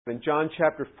In John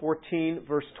chapter 14,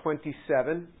 verse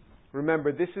 27.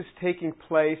 Remember, this is taking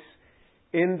place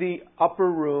in the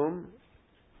upper room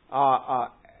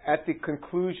at the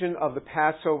conclusion of the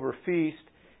Passover feast.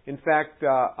 In fact,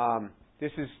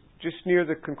 this is just near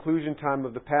the conclusion time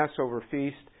of the Passover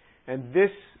feast. And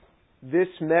this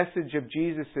message of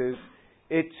Jesus's,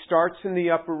 it starts in the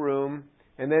upper room,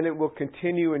 and then it will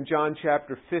continue in John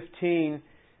chapter 15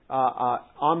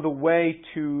 on the way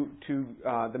to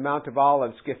the Mount of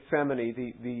Olives,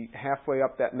 Gethsemane, the halfway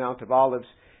up that Mount of Olives,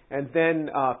 and then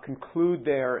conclude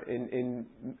there in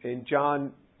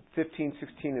John 15,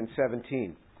 16, and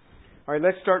 17. All right,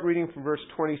 let's start reading from verse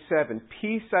 27.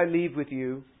 Peace I leave with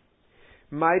you,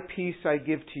 my peace I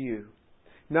give to you.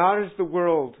 Not as the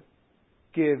world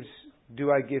gives, do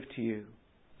I give to you.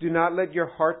 Do not let your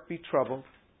heart be troubled,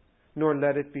 nor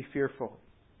let it be fearful.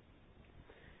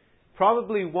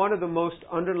 Probably one of the most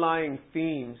underlying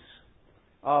themes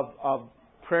of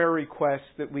prayer requests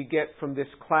that we get from this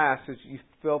class as you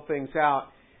fill things out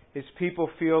is people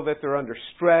feel that they're under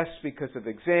stress because of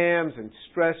exams and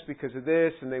stress because of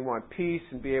this, and they want peace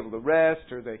and be able to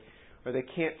rest, or they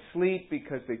can't sleep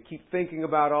because they keep thinking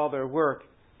about all their work.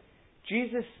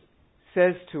 Jesus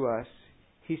says to us,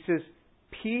 He says,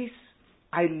 peace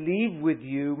I leave with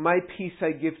you, my peace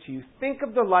I give to you. Think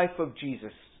of the life of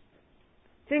Jesus.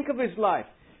 Think of His life.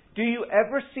 Do you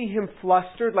ever see Him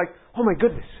flustered? Like, oh my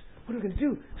goodness, what are we going to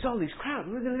do? There's all these crowds.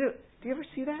 What are we going to do? Do you ever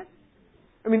see that?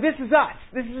 I mean, this is us.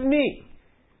 This is me.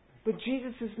 But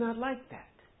Jesus is not like that.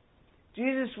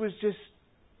 Jesus was just,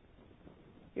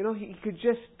 He could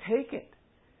just take it.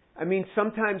 I mean,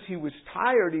 sometimes He was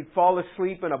tired. He'd fall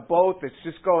asleep in a boat that's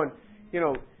just going,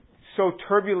 so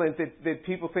turbulent that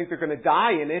people think they're going to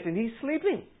die in it, and He's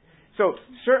sleeping. So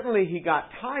certainly He got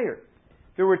tired.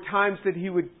 There were times that He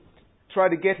would try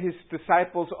to get His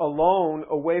disciples alone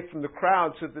away from the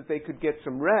crowd so that they could get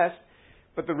some rest,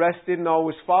 but the rest didn't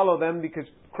always follow them because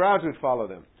crowds would follow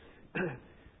them.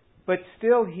 But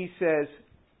still He says,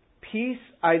 peace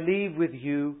I leave with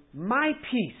you, my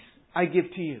peace I give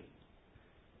to you.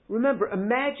 Remember,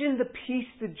 imagine the peace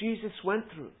that Jesus went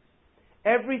through.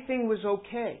 Everything was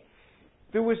okay.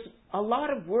 There was a lot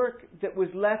of work that was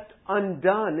left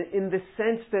undone in the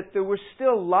sense that there were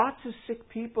still lots of sick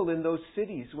people in those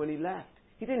cities when He left.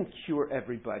 He didn't cure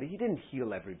everybody. He didn't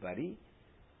heal everybody.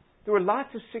 There were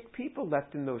lots of sick people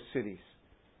left in those cities.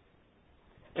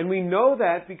 And we know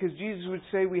that because Jesus would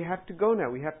say, we have to go now.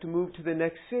 We have to move to the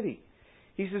next city.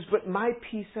 He says, but my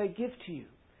peace I give to you.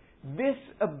 This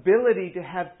ability to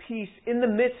have peace in the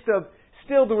midst of,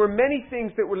 still there were many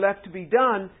things that were left to be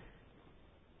done.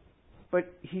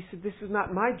 But He said, this is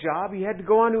not my job. He had to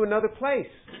go on to another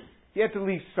place. He had to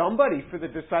leave somebody for the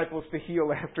disciples to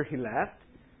heal after He left.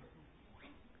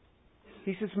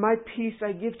 He says, my peace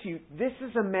I give to you. This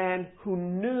is a man who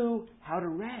knew how to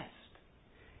rest.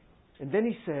 And then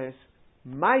He says,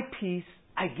 my peace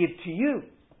I give to you.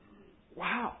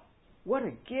 Wow, what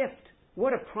a gift.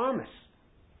 What a promise.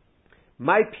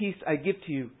 My peace I give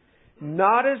to you.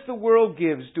 Not as the world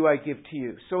gives do I give to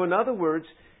you. So in other words,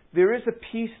 there is a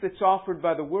peace that's offered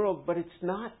by the world, but it's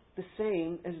not the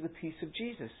same as the peace of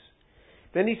Jesus.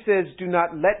 Then He says, do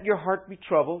not let your heart be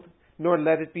troubled, nor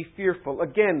let it be fearful.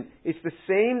 Again, it's the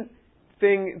same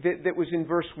thing that was in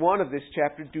verse 1 of this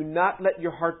chapter. Do not let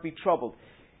your heart be troubled.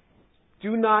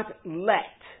 Do not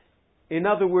let. In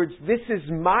other words, this is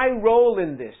my role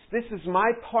in this. This is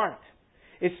my part.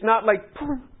 It's not like,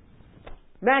 boom,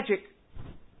 magic.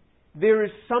 There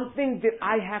is something that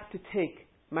I have to take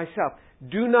myself.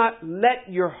 Do not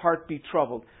let your heart be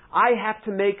troubled. I have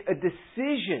to make a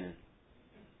decision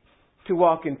to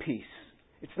walk in peace.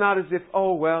 It's not as if,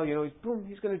 boom,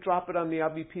 He's going to drop it on me,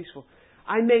 I'll be peaceful.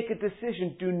 I make a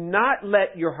decision. Do not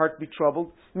let your heart be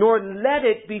troubled, nor let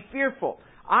it be fearful.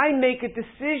 I make a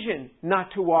decision not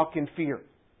to walk in fear.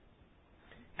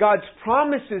 God's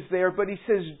promise is there, but He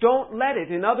says, don't let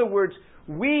it. In other words,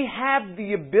 we have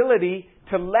the ability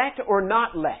to let or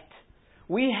not let.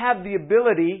 We have the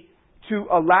ability to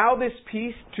allow this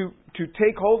peace, to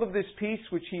take hold of this peace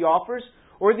which He offers,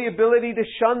 or the ability to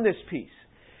shun this peace.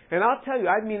 And I'll tell you,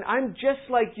 I'm just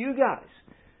like you guys.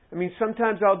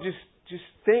 Sometimes I'll just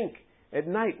think at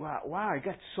night, wow, I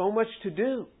got so much to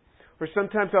do. Or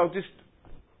sometimes I'll just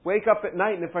wake up at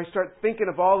night, and if I start thinking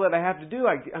of all that I have to do,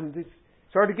 it's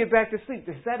hard to get back to sleep.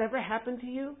 Does that ever happen to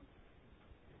you?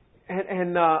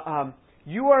 And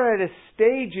you are at a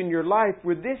stage in your life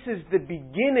where this is the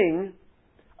beginning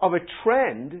of a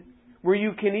trend where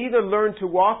you can either learn to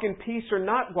walk in peace or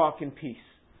not walk in peace.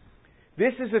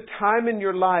 This is a time in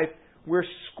your life where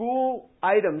school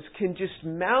items can just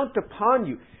mount upon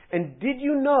you. And did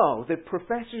you know that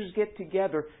professors get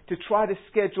together to try to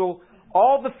schedule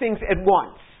all the things at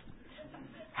once?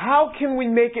 How can we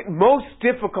make it most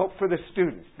difficult for the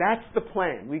students? That's the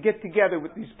plan. We get together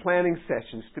with these planning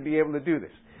sessions to be able to do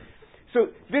this. So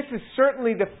this is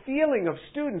certainly the feeling of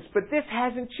students, but this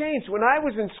hasn't changed. When I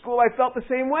was in school, I felt the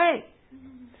same way.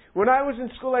 When I was in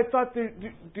school, I thought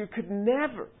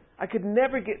I could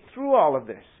never get through all of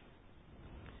this.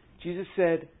 Jesus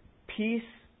said, peace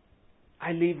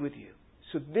I leave with you.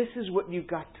 So this is what you've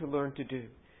got to learn to do.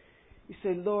 You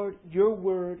say, Lord, your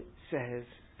word says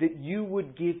that you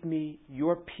would give me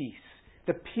your peace.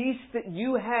 The peace that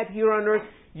you had here on earth,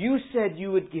 you said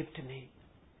you would give to me.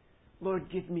 Lord,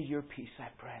 give me your peace, I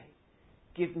pray.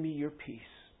 Give me your peace.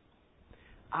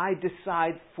 I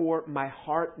decide for my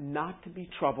heart not to be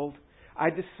troubled. I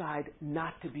decide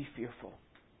not to be fearful.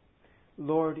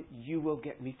 Lord, you will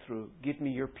get me through. Give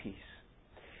me your peace.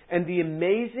 And the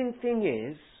amazing thing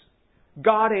is,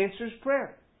 God answers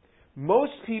prayer.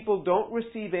 Most people don't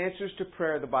receive answers to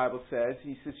prayer, the Bible says.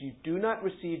 He says, you do not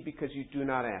receive because you do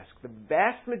not ask. The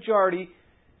vast majority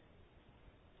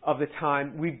of the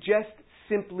time, we've just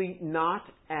simply not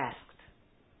asked.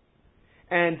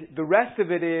 And the rest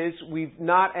of it is, we've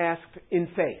not asked in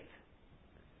faith.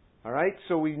 All right?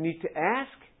 So we need to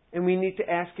ask, and we need to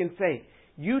ask in faith.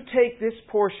 You take this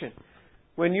portion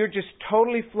when you're just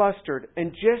totally flustered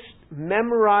and just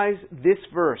memorize this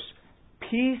verse.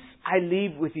 Peace I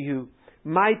leave with you.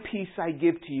 My peace I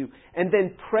give to you. And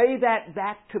then pray that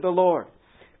back to the Lord.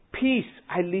 Peace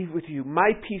I leave with you.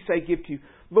 My peace I give to you.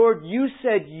 Lord, you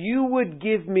said you would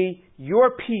give me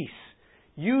your peace.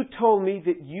 You told me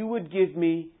that you would give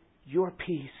me your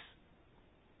peace.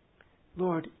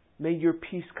 Lord, may your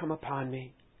peace come upon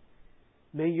me.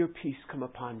 May your peace come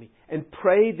upon me. And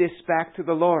pray this back to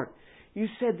the Lord. You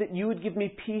said that you would give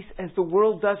me peace as the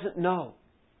world doesn't know.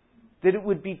 That it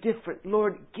would be different.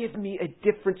 Lord, give me a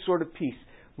different sort of peace.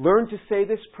 Learn to say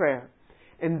this prayer.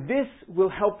 And this will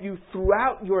help you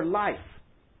throughout your life.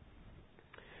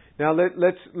 Now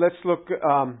let's look.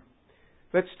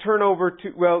 Let's turn over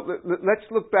to.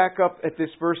 Let's look back up at this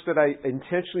verse that I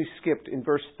intentionally skipped in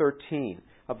verse 13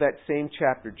 of that same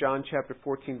chapter, John chapter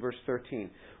 14, verse 13.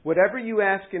 Whatever you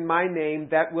ask in my name,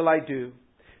 that will I do,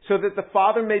 so that the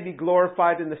Father may be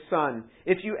glorified in the Son.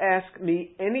 If you ask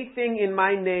me anything in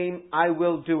my name, I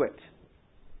will do it.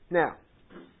 Now,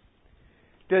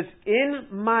 does in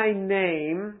my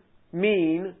name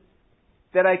mean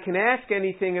that I can ask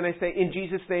anything and I say, in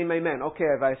Jesus' name, amen? Okay,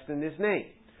 I've asked in His name.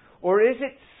 Or is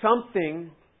it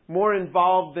something more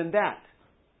involved than that?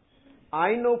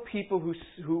 I know people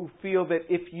who feel that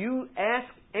if you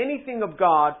ask anything of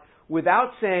God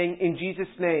without saying, in Jesus'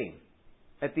 name,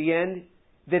 at the end,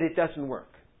 that it doesn't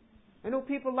work. I know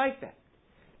people like that.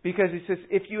 Because it says,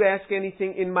 if you ask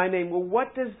anything in my name, well,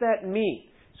 what does that mean?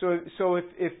 So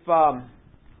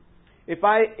if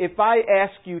I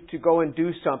ask you to go and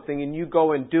do something and you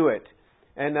go and do it,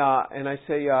 and I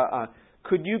say,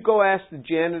 could you go ask the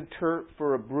janitor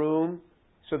for a broom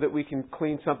so that we can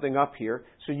clean something up here?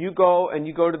 So you go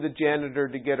to the janitor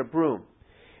to get a broom.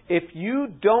 If you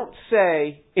don't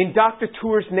say, in Dr.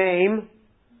 Tour's name,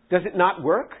 does it not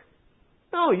work?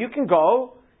 No, you can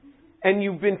go, and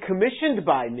you've been commissioned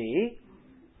by me.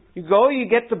 You go, you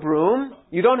get the broom.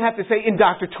 You don't have to say, in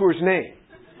Dr. Tour's name.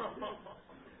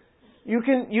 You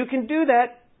can do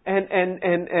that, and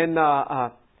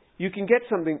you can get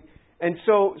something. And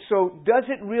so does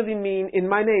it really mean in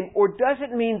my name? Or does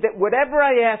it mean that whatever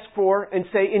I ask for and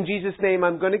say, in Jesus' name,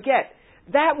 I'm going to get?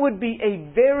 That would be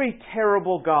a very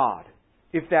terrible God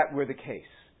if that were the case.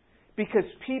 Because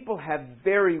people have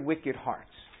very wicked hearts.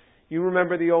 You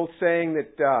remember the old saying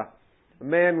that a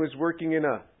man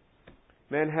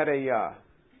had a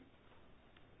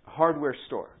hardware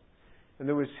store. And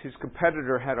his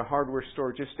competitor had a hardware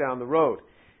store just down the road.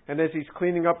 And as he's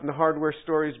cleaning up in the hardware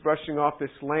store, he's brushing off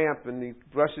this lamp, and he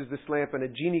brushes this lamp, and a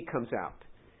genie comes out.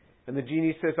 And the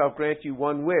genie says, I'll grant you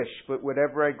one wish, but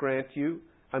whatever I grant you,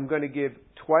 I'm going to give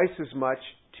twice as much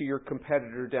to your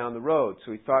competitor down the road.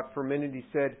 So he thought for a minute, he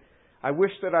said, I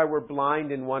wish that I were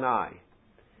blind in one eye.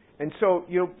 And so,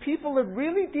 people are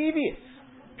really devious.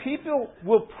 People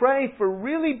will pray for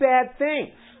really bad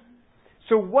things.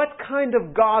 So what kind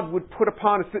of God would put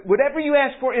upon us that whatever you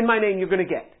ask for in my name, you're going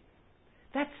to get?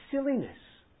 That's silliness.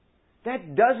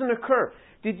 That doesn't occur.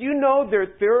 Did you know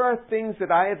there are things that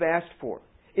I have asked for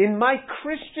in my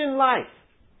Christian life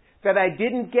that I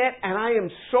didn't get, and I am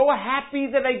so happy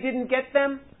that I didn't get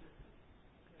them?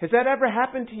 Has that ever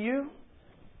happened to you?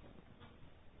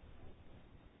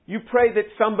 You pray that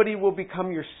somebody will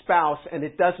become your spouse and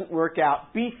it doesn't work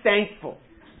out. Be thankful.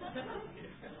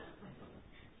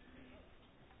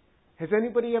 Has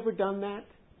anybody ever done that?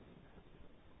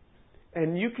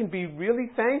 And you can be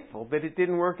really thankful that it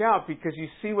didn't work out because you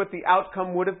see what the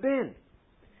outcome would have been.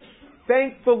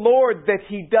 Thank the Lord that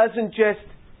He's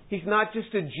not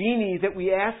just a genie that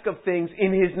we ask of things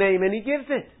in His name and He gives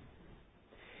it.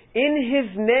 In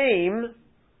His name,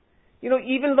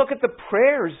 even look at the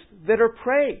prayers that are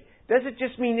prayed. Does it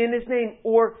just mean in His name?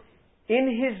 Or in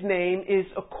His name is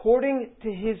according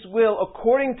to His will,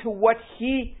 according to what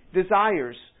He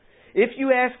desires. If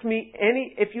you ask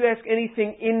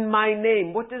anything in my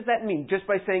name, what does that mean? Just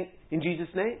by saying in Jesus'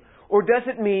 name? Or does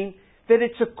it mean that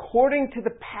it's according to the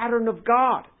pattern of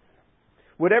God?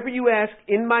 Whatever you ask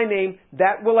in my name,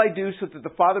 that will I do so that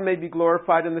the Father may be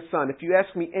glorified in the Son. If you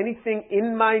ask me anything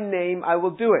in my name, I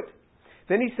will do it.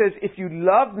 Then He says, if you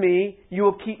love me, you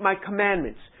will keep my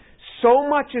commandments. So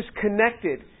much is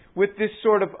connected with this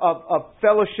sort of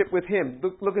fellowship with Him.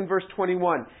 Look in verse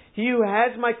 21. He who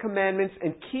has my commandments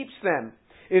and keeps them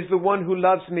is the one who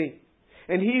loves me.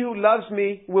 And he who loves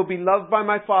me will be loved by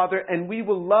my Father, and we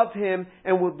will love him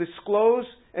and will disclose,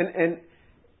 and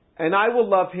I will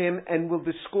love him and will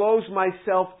disclose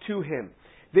myself to him.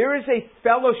 There is a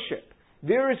fellowship.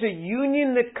 There is a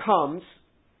union that comes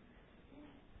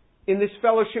in this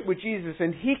fellowship with Jesus,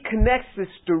 and He connects this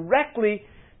directly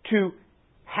to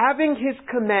having His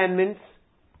commandments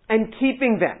and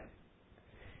keeping them.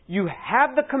 You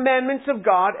have the commandments of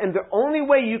God, and the only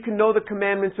way you can know the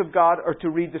commandments of God are to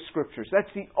read the Scriptures.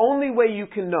 That's the only way you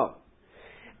can know.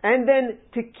 And then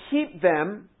to keep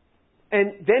them,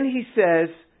 and then He says,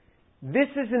 this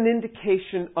is an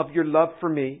indication of your love for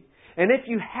me. And if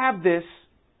you have this,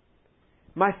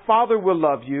 my Father will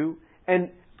love you, and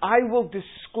I will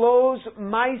disclose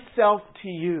myself to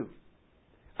you.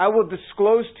 I will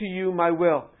disclose to you my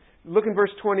will. Look in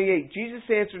verse 28. Jesus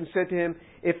answered and said to him,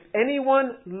 if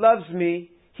anyone loves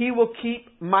me, he will keep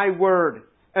my word,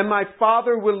 and my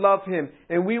Father will love him,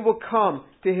 and we will come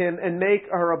to him and make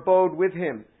our abode with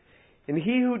him. And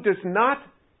he who does not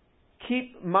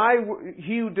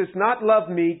love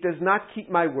me does not keep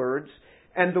my words,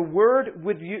 and the word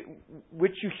which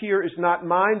you hear is not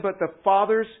mine, but the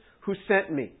Father's who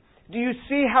sent me. Do you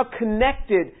see how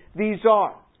connected these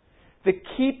are? The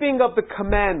keeping of the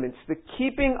commandments, the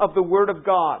keeping of the Word of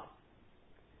God,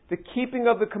 the keeping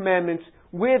of the commandments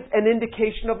with an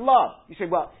indication of love. You say,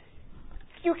 well,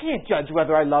 you can't judge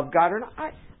whether I love God or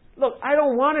not. Look, I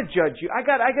don't want to judge you. I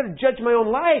got to judge my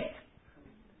own life.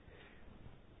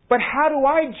 But how do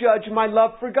I judge my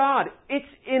love for God? It's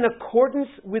in accordance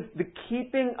with the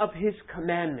keeping of His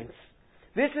commandments.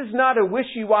 This is not a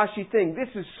wishy-washy thing. This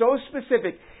is so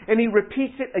specific. And He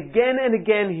repeats it again and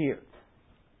again here.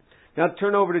 Now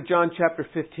turn over to John chapter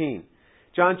 15.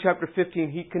 John chapter 15,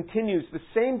 He continues the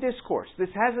same discourse. This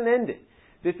hasn't ended.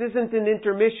 This isn't an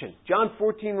intermission. John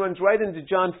 14 runs right into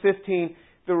John 15.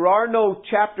 There are no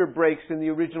chapter breaks in the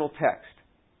original text.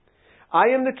 I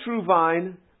am the true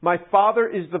vine. My Father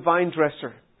is the vine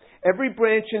dresser. Every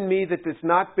branch in me that does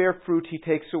not bear fruit, He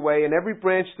takes away. And every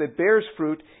branch that bears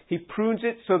fruit, He prunes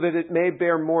it so that it may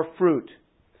bear more fruit.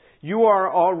 You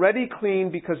are already clean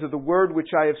because of the word which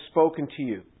I have spoken to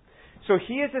you. So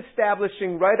He is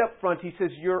establishing right up front, He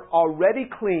says, you're already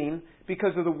clean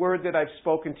because of the word that I've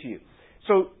spoken to you.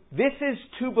 So this is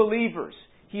to believers.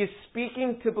 He is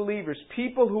speaking to believers,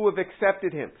 people who have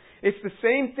accepted Him. It's the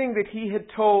same thing that He had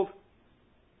told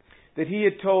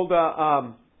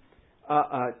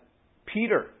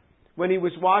Peter when He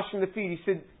was washing the feet. He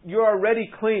said, you're already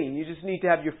clean. You just need to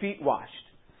have your feet washed.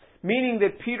 Meaning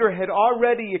that Peter had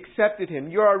already accepted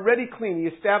Him. You're already clean. He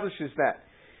establishes that.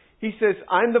 He says,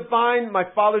 I'm the vine, my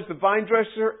Father's the vine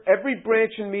dresser. Every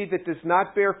branch in me that does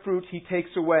not bear fruit, He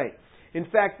takes away. In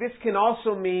fact, this can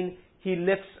also mean He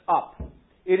lifts up.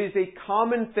 It is a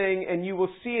common thing, and you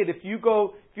will see it. If you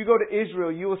go to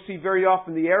Israel, you will see very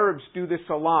often the Arabs do this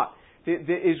a lot. The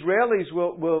Israelis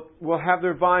will have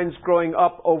their vines growing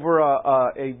up over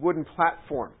a wooden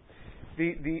platform.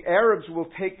 The Arabs will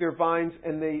take their vines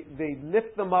and they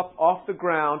lift them up off the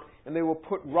ground, and they will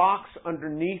put rocks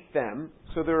underneath them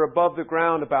so they're above the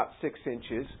ground about 6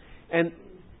 inches.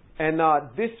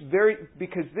 This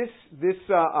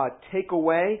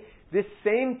takeaway, this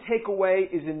same takeaway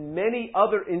is in many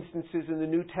other instances in the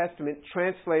New Testament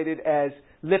translated as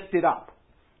lifted up.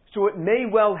 So it may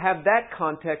well have that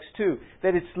context too,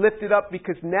 that it's lifted up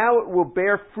because now it will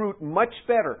bear fruit much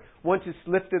better once it's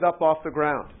lifted up off the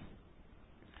ground.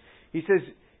 He says,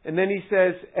 and then he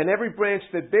says, and every branch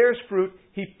that bears fruit,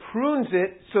 He prunes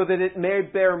it so that it may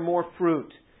bear more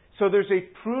fruit. So there's a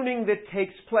pruning that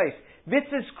takes place. This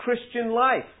is Christian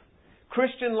life.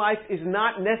 Christian life is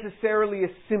not necessarily a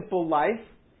simple life.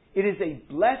 It is a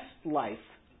blessed life,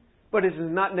 but it is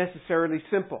not necessarily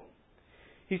simple.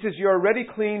 He says, "You are already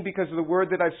clean because of the word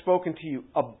that I've spoken to you.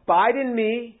 Abide in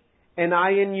me, and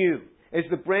I in you. As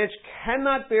the branch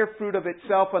cannot bear fruit of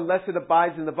itself unless it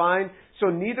abides in the vine, so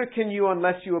neither can you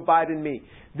unless you abide in me."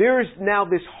 There is now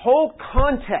this whole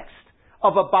context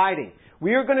of abiding.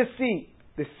 We are going to see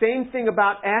the same thing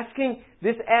about asking.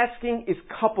 This asking is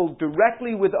coupled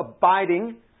directly with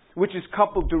abiding, which is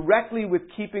coupled directly with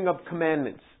keeping of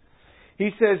commandments. He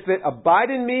says that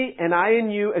abide in me and I in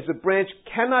you, as a branch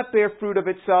cannot bear fruit of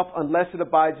itself unless it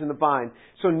abides in the vine.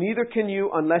 So neither can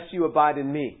you unless you abide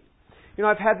in me. You know,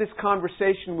 I've had this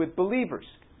conversation with believers,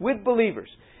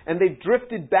 and they've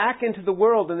drifted back into the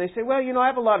world and they say, well, you know, I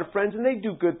have a lot of friends and they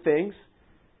do good things.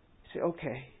 I say,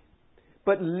 okay.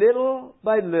 But little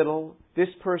by little, this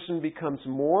person becomes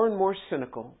more and more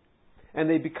cynical and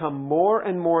they become more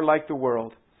and more like the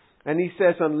world. And he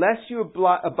says, unless you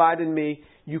abide in me,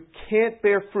 you can't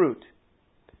bear fruit.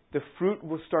 The fruit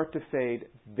will start to fade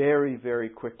very, very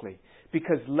quickly.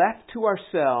 Because left to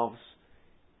ourselves,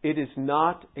 it is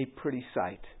not a pretty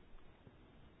sight.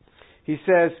 He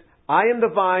says, I am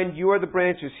the vine, you are the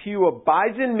branches. He who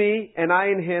abides in me and I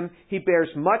in him, he bears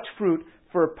much fruit.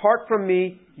 For apart from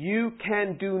me, you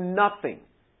can do nothing.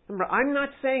 Remember, I'm not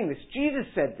saying this. Jesus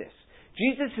said this.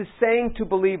 Jesus is saying to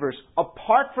believers,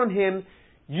 apart from him,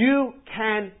 you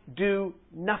can do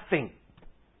nothing.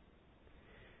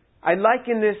 I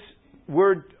liken this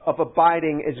word of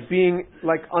abiding as being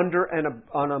like under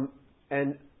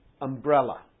an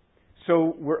umbrella.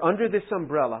 So we're under this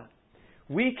umbrella.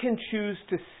 We can choose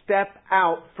to step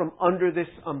out from under this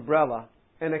umbrella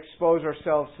and expose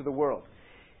ourselves to the world.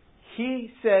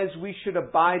 He says we should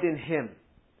abide in him.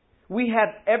 We have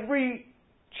every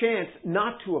chance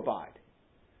not to abide.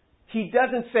 He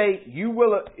doesn't say, you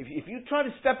will, if you try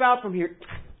to step out from here.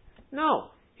 No,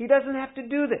 he doesn't have to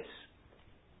do this.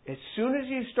 As soon as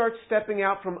you start stepping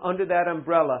out from under that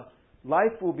umbrella,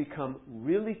 life will become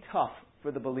really tough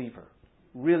for the believer.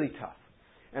 Really tough.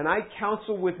 And I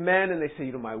counsel with men and they say,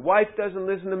 you know, my wife doesn't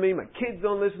listen to me, my kids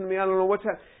don't listen to me, I don't know what's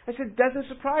happening. I said, it doesn't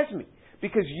surprise me.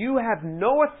 Because you have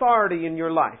no authority in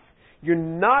your life. You're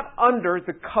not under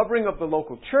the covering of the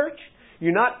local church.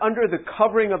 You're not under the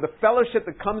covering of the fellowship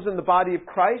that comes in the body of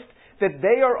Christ. That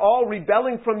they are all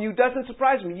rebelling from you doesn't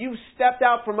surprise me. You've stepped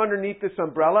out from underneath this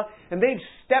umbrella and they've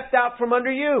stepped out from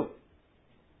under you.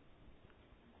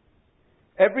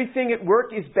 Everything at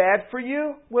work is bad for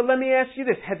you? Well, let me ask you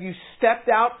this. Have you stepped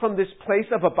out from this place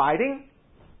of abiding?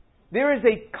 There is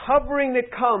a covering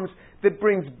that comes that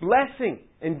brings blessing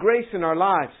and grace in our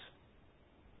lives.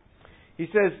 He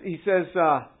says,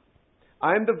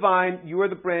 I am the vine, you are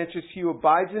the branches. He who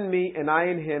abides in me and I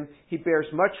in him, he bears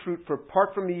much fruit. For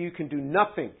apart from me, you can do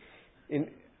nothing.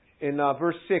 In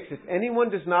verse 6, if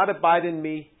anyone does not abide in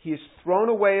me, he is thrown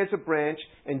away as a branch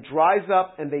and dries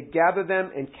up, and they gather them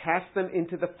and cast them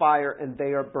into the fire, and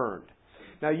they are burned.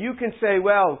 Now you can say,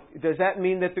 well, does that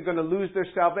mean that they're going to lose their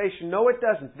salvation? No, it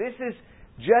doesn't. This is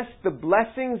just the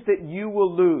blessings that you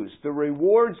will lose, the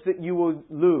rewards that you will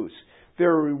lose.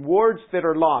 There are rewards that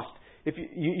are lost. If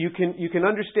you can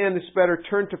understand this better,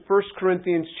 turn to 1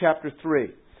 Corinthians chapter 3.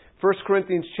 1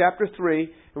 Corinthians chapter 3,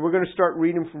 and we're going to start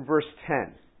reading from verse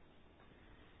 10.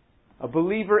 A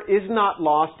believer is not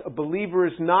lost. A believer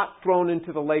is not thrown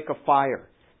into the lake of fire.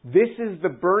 This is the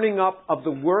burning up of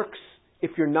the works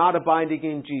if you're not abiding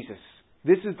in Jesus.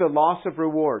 This is the loss of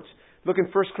rewards. Look in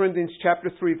 1 Corinthians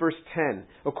chapter 3, verse 10.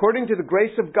 According to the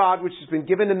grace of God which has been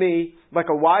given to me, like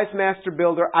a wise master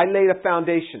builder, I laid a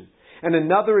foundation, and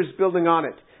another is building on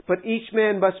it. But each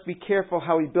man must be careful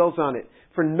how he builds on it.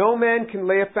 For no man can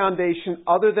lay a foundation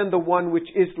other than the one which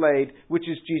is laid, which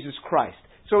is Jesus Christ.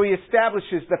 So he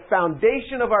establishes the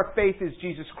foundation of our faith is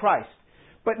Jesus Christ.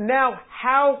 But now,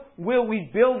 how will we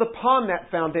build upon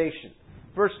that foundation?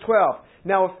 Verse 12.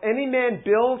 Now, if any man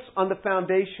builds on the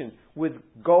foundation with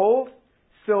gold,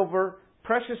 silver,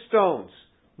 precious stones,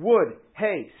 wood,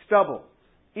 hay, stubble,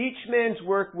 each man's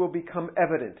work will become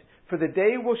evident. For the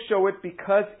day will show it,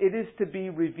 because it is to be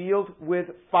revealed with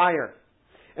fire.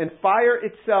 And fire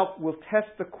itself will test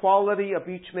the quality of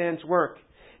each man's work.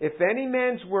 If any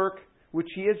man's work which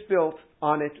he has built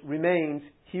on it remains,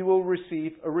 he will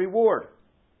receive a reward.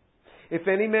 If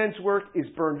any man's work is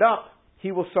burned up,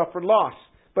 he will suffer loss.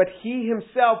 But he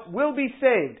himself will be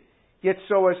saved, yet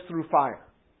so as through fire.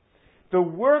 The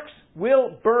works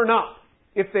will burn up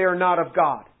if they are not of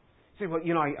God. You say, well,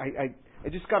 you know, I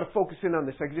just got to focus in on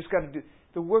this. I just got to do.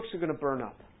 The works are going to burn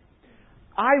up.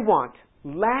 I want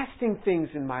lasting things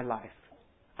in my life.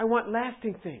 I want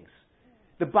lasting things.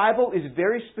 The Bible is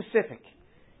very specific.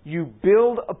 You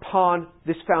build upon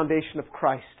this foundation of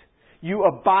Christ. You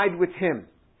abide with him.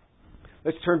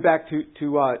 Let's turn back to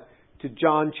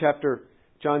John chapter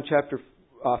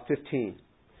 15.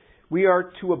 We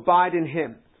are to abide in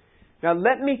Him. Now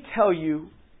let me tell you,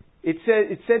 it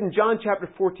said in John chapter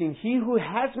 14, he who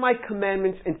has my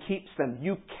commandments and keeps them.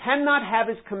 You cannot have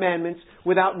His commandments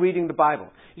without reading the Bible.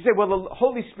 You say, well, the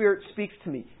Holy Spirit speaks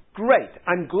to me. Great.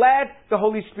 I'm glad the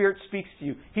Holy Spirit speaks to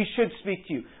you. He should speak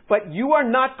to you. But you are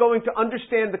not going to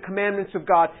understand the commandments of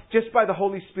God just by the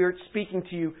Holy Spirit speaking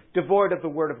to you, devoid of the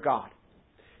Word of God.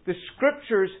 The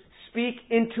Scriptures speak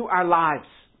into our lives.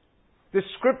 The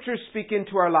Scriptures speak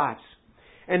into our lives.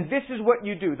 And this is what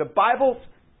you do. The Bible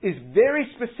is very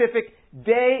specific.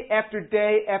 Day after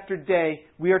day after day,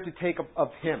 we are to take of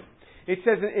Him. It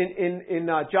says in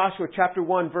Joshua chapter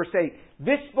 1 verse 8,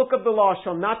 this book of the law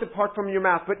shall not depart from your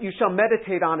mouth, but you shall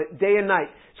meditate on it day and night,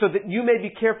 so that you may be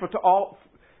careful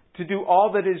to do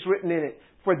all that is written in it.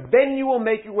 For then you will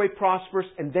make your way prosperous,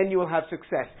 and then you will have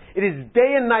success. It is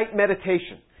day and night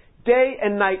meditation. Day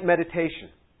and night meditation.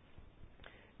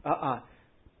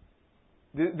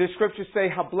 The scriptures say,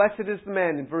 how blessed is the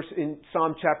man, in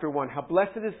Psalm chapter 1, how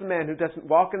blessed is the man who doesn't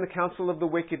walk in the counsel of the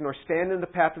wicked, nor stand in the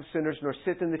path of sinners, nor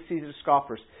sit in the seat of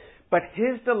scoffers. But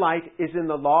his delight is in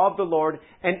the law of the Lord,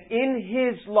 and in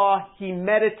His law he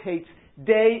meditates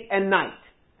day and night.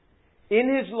 In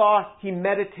His law he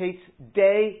meditates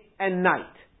day and night.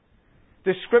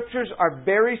 The scriptures are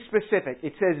very specific.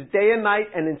 It says day and night,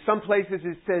 and in some places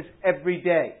it says every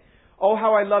day. Oh,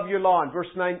 how I love your law. In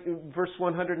verse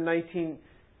 119,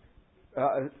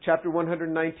 chapter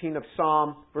 119 of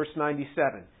Psalm, verse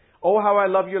 97. Oh, how I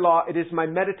love your law. It is my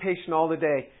meditation all the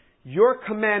day. Your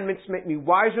commandments make me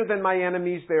wiser than my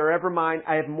enemies. They are ever mine.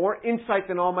 I have more insight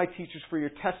than all my teachers, for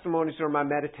your testimonies are my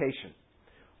meditation.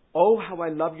 Oh, how I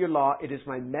love your law. It is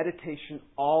my meditation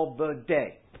all the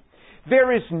day.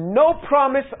 There is no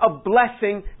promise of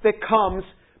blessing that comes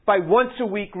by once a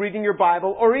week reading your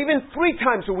Bible, or even 3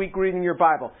 times a week reading your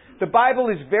Bible. The Bible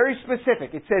is very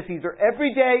specific. It says either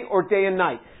every day or day and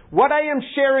night. What I am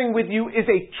sharing with you is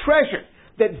a treasure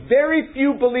that very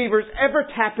few believers ever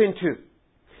tap into.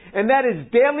 And that is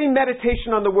daily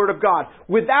meditation on the Word of God.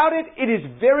 Without it, it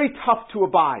is very tough to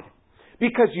abide.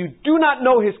 Because you do not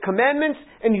know His commandments,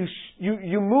 and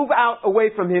you move out away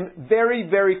from Him very,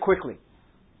 very quickly.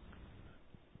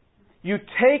 You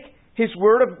take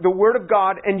the Word of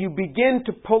God, and you begin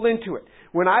to pull into it.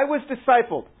 When I was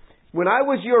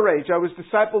your age, I was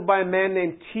discipled by a man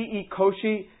named T.E.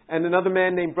 Koshi and another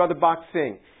man named Brother Bach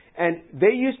Singh. And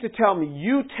they used to tell me,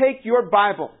 you take your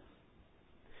Bible.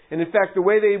 And in fact, the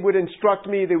way they would instruct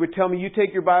me, they would tell me, you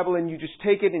take your Bible and you just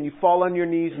take it and you fall on your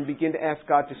knees and begin to ask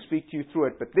God to speak to you through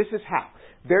it. But this is how.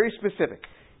 Very specific.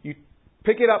 You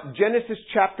pick it up, Genesis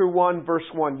chapter 1, verse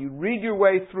 1. You read your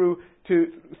way through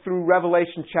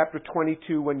Revelation chapter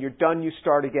 22. When you're done, you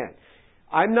start again.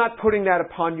 I'm not putting that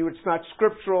upon you. It's not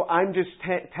scriptural. I'm just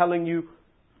telling you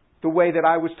the way that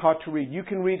I was taught to read. You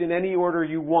can read in any order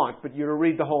you want, but you're to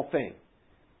read the whole thing.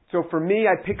 So for me,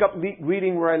 I pick up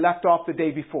reading where I left off the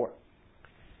day before.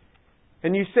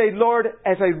 And you say, Lord,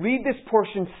 as I read this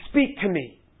portion, speak to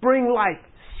me. Bring life.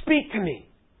 Speak to me.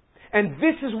 And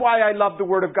this is why I love the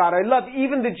Word of God. I love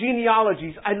even the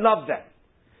genealogies. I love them.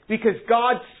 Because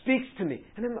God speaks to me.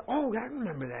 And I'm, I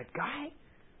remember that guy.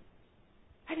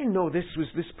 I didn't know this was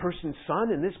this person's son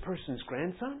and this person's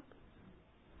grandson.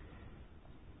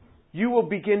 You will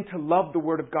begin to love the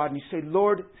Word of God. And you say,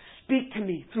 Lord, speak to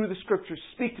me through the Scriptures.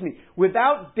 Speak to me.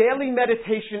 Without daily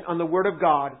meditation on the Word of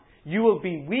God, you will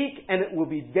be weak and it will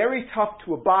be very tough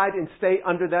to abide and stay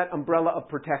under that umbrella of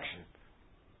protection.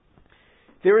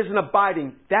 There is an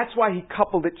abiding. That's why He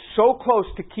coupled it so close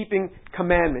to keeping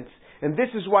commandments. And this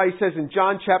is why He says in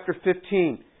John chapter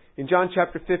 15,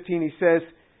 He says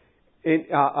in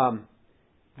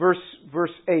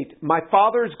verse 8, my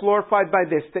Father is glorified by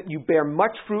this, that you bear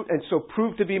much fruit and so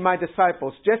prove to be my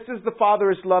disciples. Just as the Father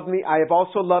has loved me, I have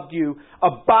also loved you.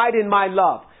 Abide in my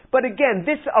love. But again,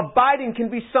 this abiding can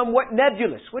be somewhat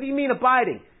nebulous. What do you mean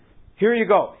abiding? Here you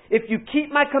go. If you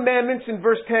keep my commandments in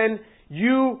verse 10,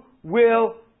 you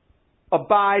will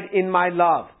abide in my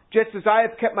love. Just as I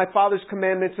have kept my Father's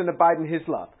commandments and abide in His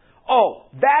love. Oh,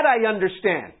 that I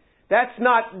understand. That's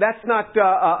not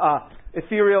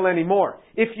ethereal anymore.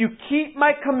 If you keep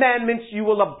my commandments, you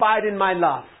will abide in my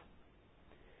love.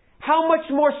 How much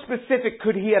more specific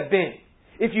could He have been?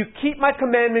 If you keep my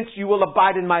commandments, you will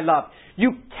abide in my love.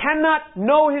 You cannot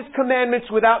know His commandments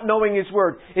without knowing His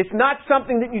Word. It's not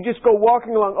something that you just go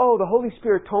walking along, oh, the Holy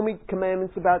Spirit told me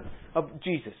commandments of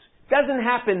Jesus. It doesn't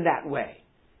happen that way.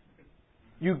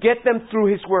 You get them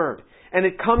through His Word. And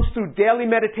it comes through daily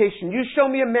meditation. You show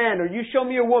me a man or you show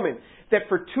me a woman that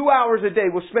for 2 hours a day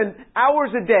will spend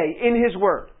hours a day in His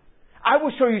Word. I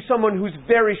will show you someone who's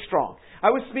very strong. I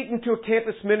was speaking to a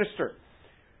campus minister,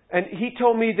 and he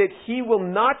told me that he will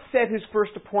not set his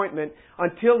first appointment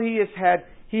until he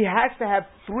has to have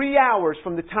 3 hours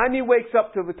from the time he wakes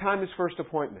up till the time his first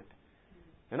appointment.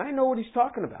 And I know what he's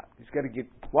talking about. He's got to get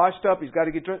washed up, he's got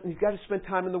to get dressed, and he's got to spend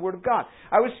time in the Word of God.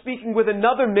 I was speaking with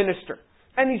another minister,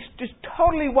 and he's just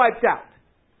totally wiped out.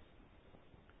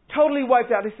 Totally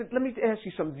wiped out. I said, let me ask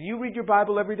you something. Do you read your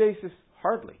Bible every day? He says,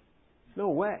 hardly. No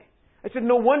way. I said,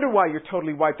 no wonder why you're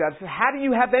totally wiped out. I said, how do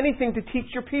you have anything to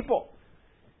teach your people?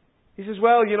 He says,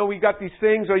 well, we got these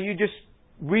things, or you just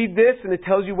read this and it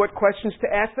tells you what questions to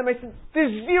ask them. I said,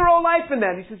 there's zero life in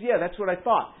that. He says, yeah, that's what I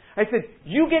thought. I said,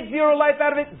 you get zero life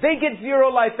out of it, they get zero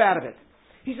life out of it.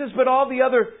 He says, but all the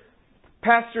other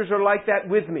pastors are like that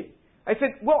with me. I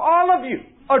said, well, all of you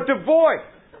are devoid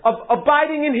of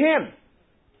abiding in Him.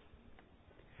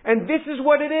 And this is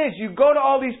what it is. You go to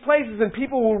all these places and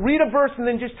people will read a verse and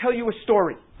then just tell you a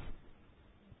story.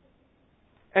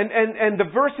 And the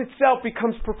verse itself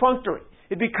becomes perfunctory.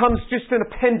 It becomes just an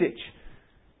appendage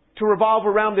to revolve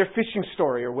around their fishing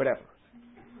story or whatever.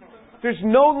 There's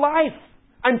no life.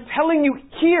 I'm telling you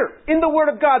here, in the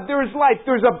Word of God, there is life.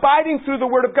 There's abiding through the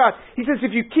Word of God. He says,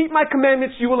 if you keep my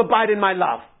commandments, you will abide in my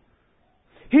love.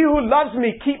 He who loves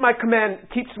me keeps my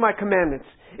commandments.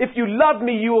 If you love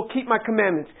me, you will keep my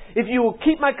commandments. If you will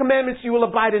keep my commandments, you will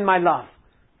abide in my love.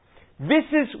 This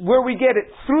is where we get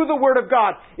it, through the Word of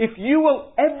God. If you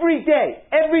will every day,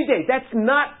 that's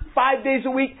not 5 days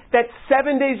a week, that's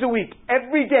 7 days a week,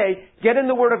 every day, get in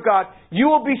the Word of God, you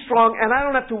will be strong, and I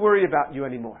don't have to worry about you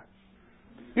anymore.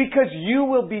 Because you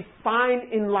will be fine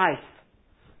in life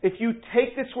if you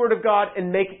take this Word of God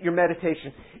and make it your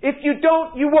meditation. If you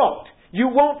don't, you won't. You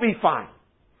won't be fine.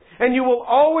 And you will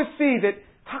always see that,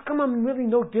 how come I'm really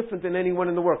no different than anyone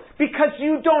in the world? Because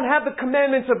you don't have the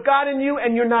commandments of God in you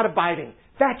and you're not abiding.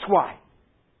 That's why.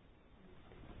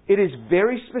 It is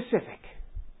very specific.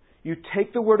 You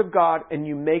take the Word of God and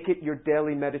you make it your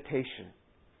daily meditation.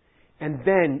 And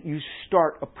then you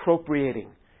start appropriating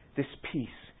this peace.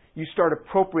 You start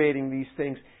appropriating these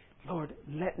things. Lord,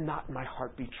 let not my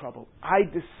heart be troubled. I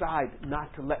decide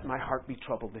not to let my heart be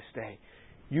troubled this day.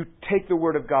 You take the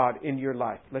Word of God into your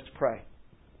life. Let's pray.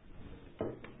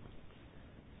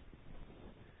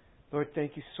 Lord,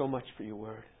 thank you so much for your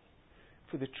Word,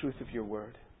 for the truth of your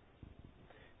Word,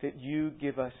 that you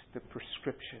give us the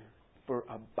prescription for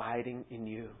abiding in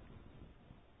you.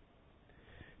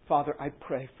 Father, I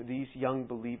pray for these young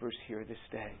believers here this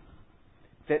day,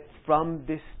 that from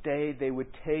this day they would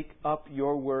take up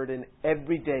your Word and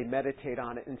every day meditate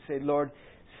on it and say, Lord,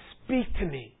 speak to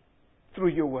me through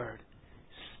your Word.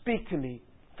 Speak to me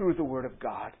through the Word of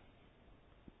God.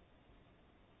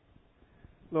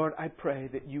 Lord, I pray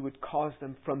that you would cause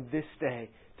them from this day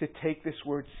to take this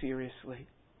Word seriously,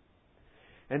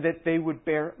 and that they would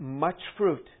bear much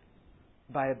fruit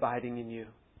by abiding in you.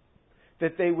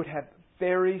 That they would have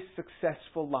very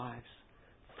successful lives,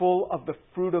 full of the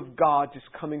fruit of God just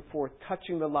coming forth,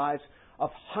 touching the lives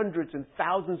of hundreds and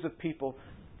thousands of people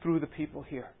through the people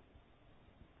here,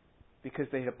 because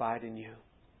they abide in you.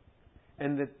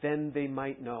 And that then they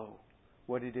might know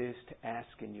what it is to ask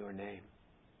in your name.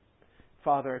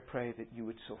 Father, I pray that you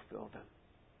would so fill them.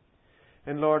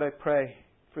 And Lord, I pray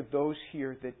for those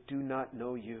here that do not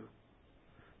know you,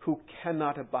 who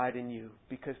cannot abide in you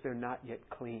because they're not yet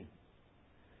clean.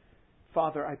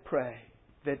 Father, I pray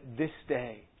that this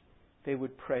day they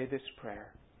would pray this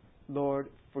prayer. Lord,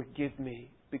 forgive me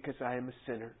because I am a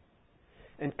sinner,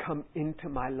 and come into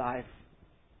my life.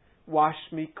 Wash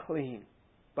me clean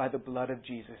by the blood of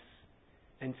Jesus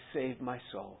and save my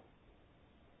soul.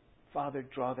 Father,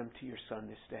 draw them to your Son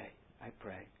this day, I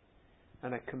pray.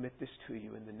 And I commit this to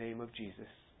you in the name of Jesus.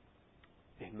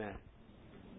 Amen.